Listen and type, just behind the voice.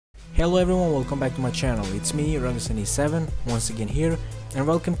Hello everyone, welcome back to my channel. It's me, Ruggerson7, once again here, and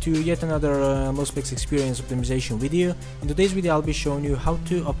welcome to yet another Blacklist experience optimization video. In today's video I'll be showing you how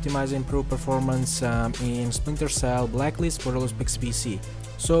to optimize and improve performance in Splinter Cell Blacklist for the LostPX PC.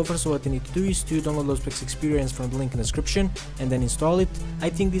 So first of all, what you need to do is to download LostPX experience from the link in the description and then install it. I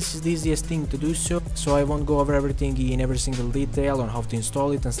think this is the easiest thing to do so I won't go over everything in every single detail on how to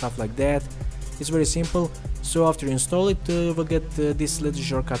install it and stuff like that. It's very simple. So after you install it, you will get this little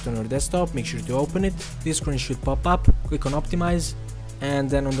shortcut on your desktop. Make sure to open it. This screen should pop up. Click on Optimize, and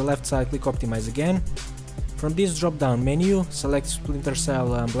then on the left side click Optimize again. From this drop down menu, select Splinter Cell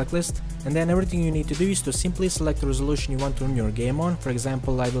Blacklist, and then everything you need to do is to simply select the resolution you want to run your game on. For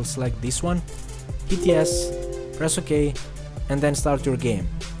example, I will select this one, hit yes, press OK, and then start your game.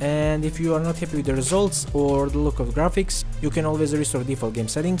 And if you are not happy with the results or the look of graphics, you can always restore default game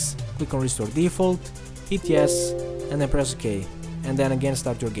settings. Click on Restore Default, hit yes, and then press OK, and then again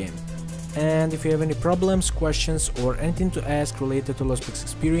start your game. And if you have any problems, questions, or anything to ask related to LostPX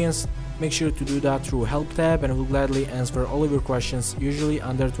experience, make sure to do that through Help tab, and I will gladly answer all of your questions, usually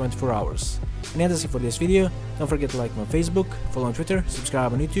under 24 hours. And that's it for this video. Don't forget to like me on Facebook, follow on Twitter,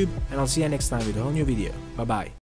 subscribe on YouTube, and I'll see you next time with a whole new video. Bye bye.